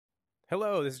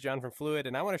Hello, this is John from Fluid,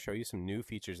 and I want to show you some new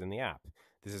features in the app.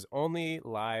 This is only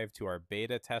live to our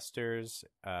beta testers,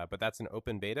 but that's an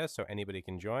open beta, so anybody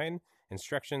can join.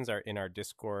 Instructions are in our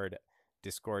Discord,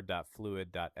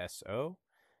 discord.fluid.so,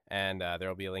 and there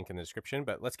will be a link in the description,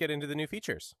 but let's get into the new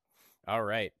features. All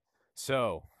right,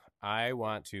 so I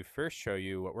want to first show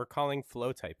you what we're calling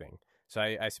flow typing. So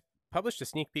I published a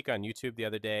sneak peek on YouTube the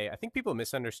other day. I think people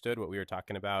misunderstood what we were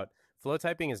talking about. Flow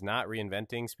typing is not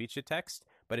reinventing speech to text,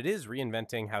 but it is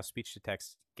reinventing how speech to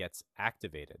text gets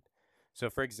activated.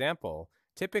 So, for example,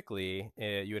 typically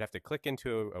you would have to click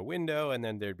into a window and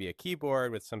then there'd be a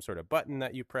keyboard with some sort of button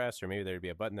that you press, or maybe there'd be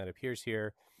a button that appears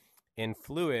here. In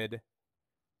Fluid,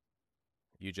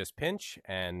 you just pinch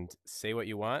and say what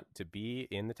you want to be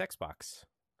in the text box.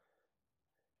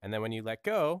 And then when you let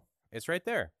go, it's right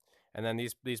there. And then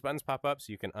these buttons pop up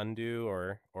so you can undo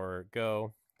or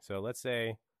go. So let's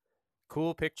say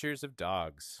cool pictures of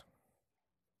dogs.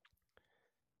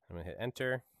 I'm gonna hit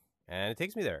enter, and it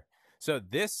takes me there. So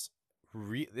this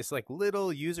like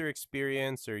little user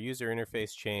experience or user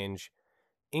interface change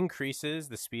increases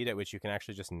the speed at which you can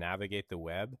actually just navigate the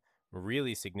web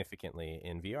really significantly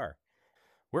in VR.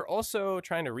 We're also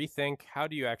trying to rethink how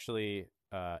do you actually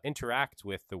interact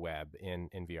with the web in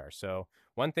VR. So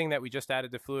one thing that we just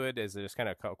added to Fluid is this kind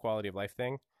of quality of life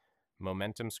thing,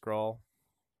 momentum scroll.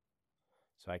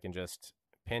 So I can just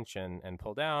pinch and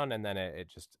pull down, and then it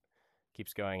just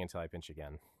keeps going until I pinch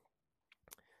again.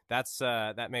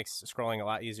 That makes scrolling a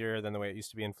lot easier than the way it used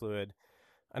to be in Fluid.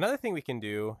 Another thing we can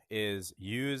do is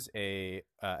use a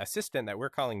assistant that we're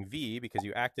calling V, because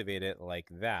you activate it like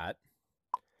that.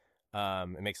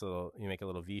 It makes you make a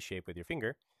little V shape with your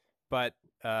finger. But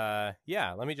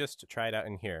yeah, let me just try it out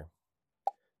in here.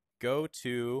 Go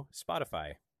to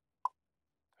Spotify.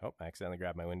 Oh, I accidentally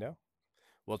grabbed my window.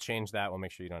 We'll change that. We'll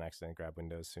make sure you don't accidentally grab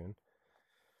windows soon.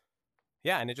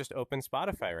 Yeah, and it just opens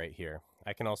Spotify right here.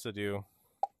 I can also do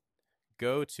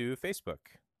go to Facebook.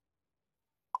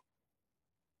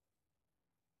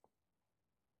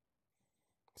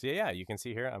 So yeah, you can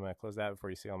see here, I'm going to close that before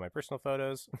you see all my personal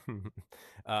photos.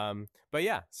 But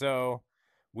yeah, so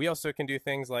we also can do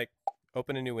things like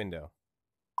open a new window.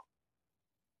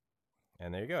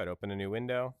 And there you go, it opened a new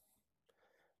window.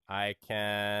 I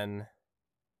can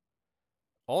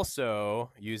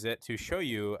also use it to show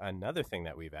you another thing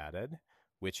that we've added,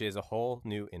 which is a whole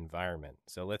new environment.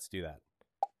 So let's do that.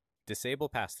 Disable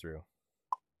pass-through.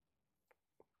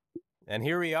 And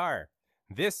here we are.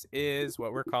 This is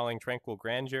what we're calling Tranquil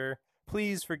Grandeur.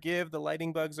 Please forgive the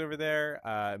lighting bugs over there.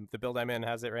 The build I'm in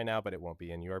has it right now, but it won't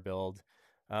be in your build.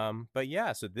 But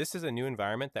yeah, so this is a new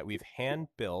environment that we've hand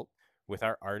built with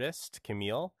our artist,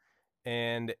 Camille.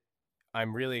 And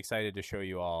I'm really excited to show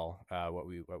you all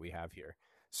what we have here.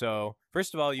 So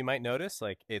first of all, you might notice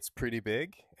like it's pretty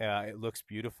big. It looks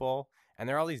beautiful. And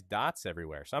there are all these dots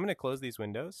everywhere. So I'm going to close these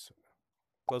windows.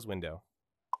 Close window.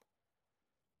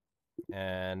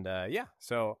 And yeah,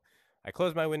 so I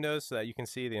close my windows so that you can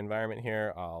see the environment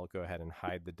here. I'll go ahead and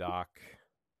hide the dock.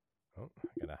 Oh,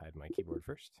 I gotta hide my keyboard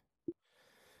first.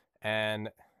 And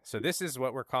so this is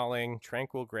what we're calling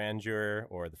Tranquil Grandeur,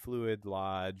 or the Fluid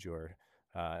Lodge, or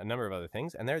a number of other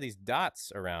things. And there are these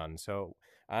dots around. So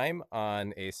I'm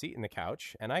on a seat in the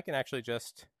couch, and I can actually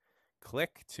just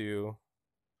click to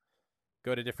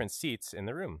go to different seats in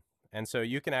the room. And so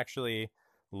you can actually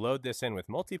load this in with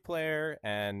multiplayer,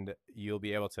 and you'll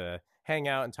be able to hang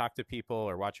out and talk to people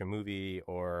or watch a movie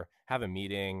or have a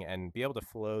meeting and be able to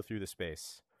flow through the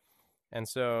space. And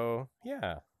so,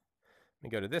 yeah, let me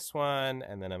go to this one,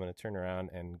 and then I'm going to turn around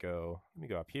and go, let me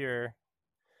go up here,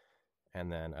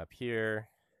 and then up here,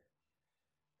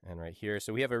 and right here.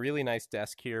 So we have a really nice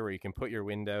desk here where you can put your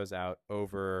windows out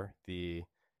over the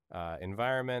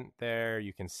environment there.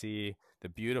 You can see the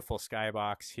beautiful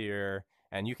skybox here,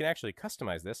 and you can actually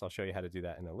customize this. I'll show you how to do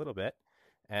that in a little bit.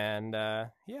 And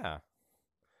yeah,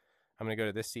 I'm going to go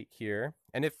to this seat here.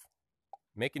 And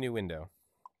make a new window.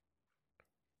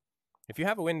 If you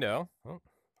have a window, oh,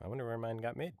 I wonder where mine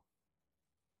got made.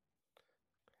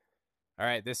 All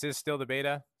right, this is still the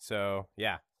beta. So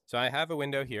yeah, so I have a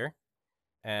window here,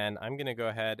 and I'm going to go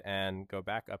ahead and go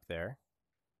back up there.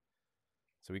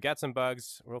 So we got some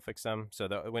bugs. We'll fix them. So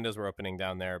the windows were opening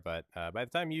down there, but by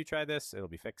the time you try this, it'll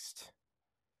be fixed.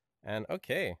 And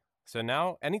okay, so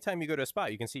now anytime you go to a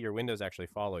spot, you can see your windows actually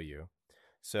follow you.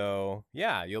 So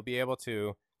yeah, you'll be able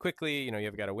to quickly,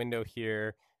 you've got a window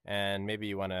here, and maybe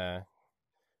you want to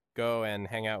go and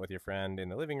hang out with your friend in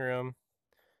the living room.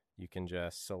 You can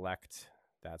just select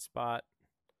that spot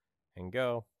and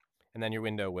go, and then your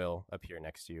window will appear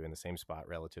next to you in the same spot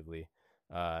relatively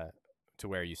to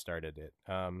where you started it.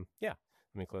 Yeah,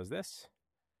 let me close this.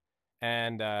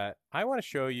 And I want to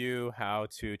show you how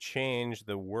to change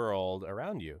the world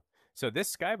around you. So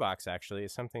this skybox actually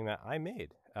is something that I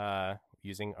made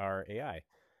using our AI.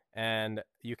 And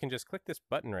you can just click this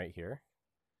button right here.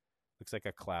 Looks like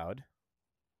a cloud.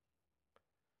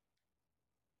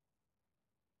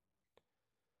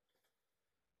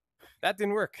 That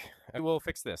didn't work. I will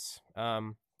fix this.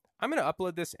 I'm going to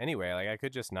upload this anyway. Like I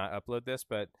could just not upload this,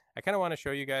 but I kind of want to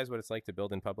show you guys what it's like to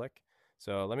build in public.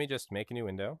 So let me just make a new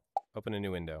window, open a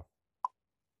new window.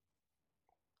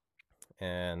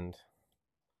 And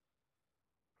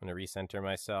I'm going to recenter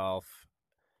myself.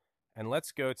 And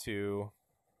let's go to,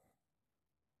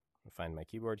 find my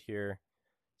keyboard here,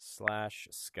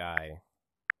 /sky.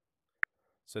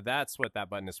 So that's what that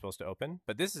button is supposed to open.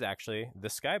 But this is actually the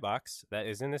skybox that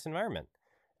is in this environment.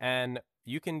 And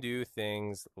you can do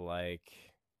things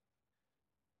like,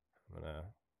 I'm going to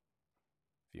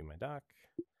view my dock,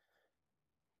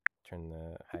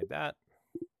 hide that,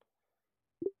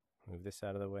 move this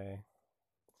out of the way.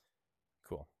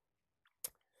 Cool.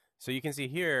 So you can see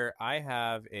here, I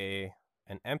have an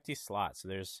empty slot. So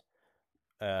there's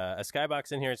a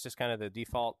skybox in here. It's just kind of the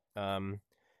default. And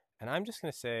I'm just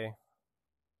going to say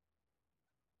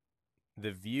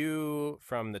the view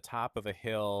from the top of a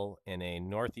hill in a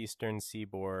northeastern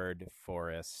seaboard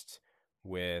forest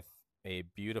with a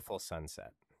beautiful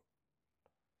sunset.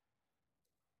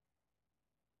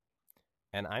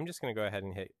 And I'm just going to go ahead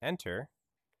and hit enter.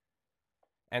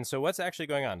 And so what's actually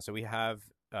going on? So we have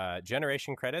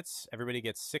generation credits. Everybody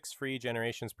gets 6 free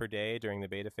generations per day during the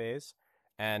beta phase.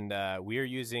 And we are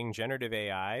using generative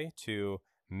AI to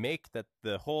make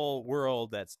the whole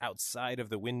world that's outside of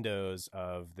the windows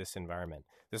of this environment.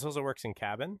 This also works in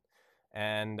Cabin.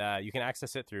 And you can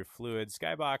access it through Fluid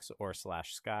Skybox or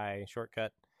 /sky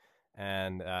shortcut.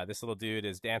 And this little dude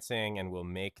is dancing and will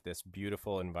make this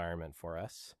beautiful environment for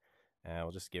us. And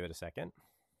we'll just give it a second.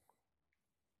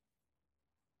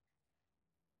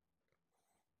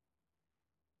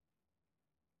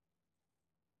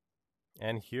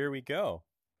 And here we go.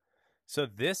 So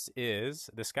this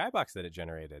is the skybox that it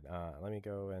generated. Let me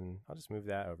go and I'll just move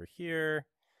that over here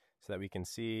so that we can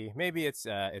see. Maybe it's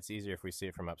easier if we see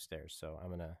it from upstairs. So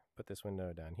I'm gonna put this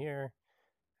window down here,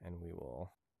 and we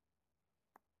will.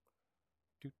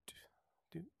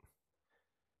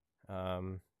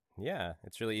 Yeah,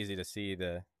 it's really easy to see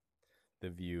the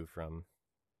view from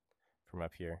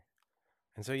up here.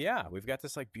 And so yeah, we've got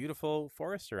this like beautiful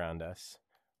forest around us,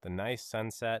 the nice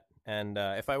sunset. And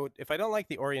if I don't like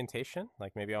the orientation,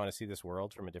 like maybe I want to see this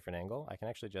world from a different angle, I can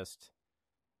actually just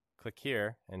click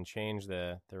here and change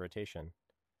the rotation.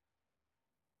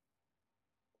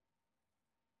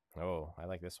 Oh, I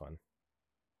like this one.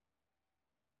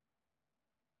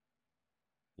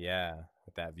 Yeah,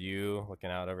 with that view looking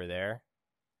out over there.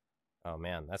 Oh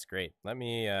man, that's great. Let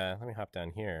me hop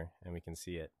down here and we can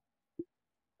see it.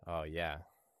 Oh yeah.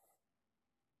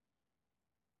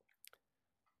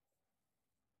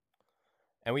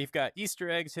 And we've got Easter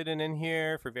eggs hidden in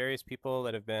here for various people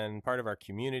that have been part of our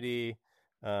community.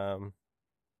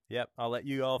 Yep, I'll let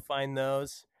you all find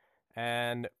those.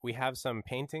 And we have some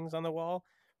paintings on the wall.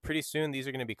 Pretty soon, these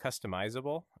are going to be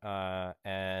customizable,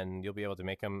 and you'll be able to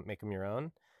make them your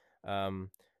own.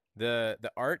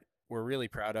 The art we're really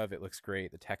proud of. It looks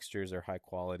great. The textures are high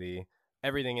quality.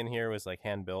 Everything in here was like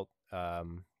hand built.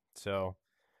 So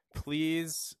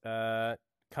please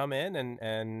come in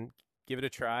and give it a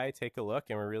try, take a look,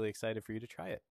 and we're really excited for you to try it.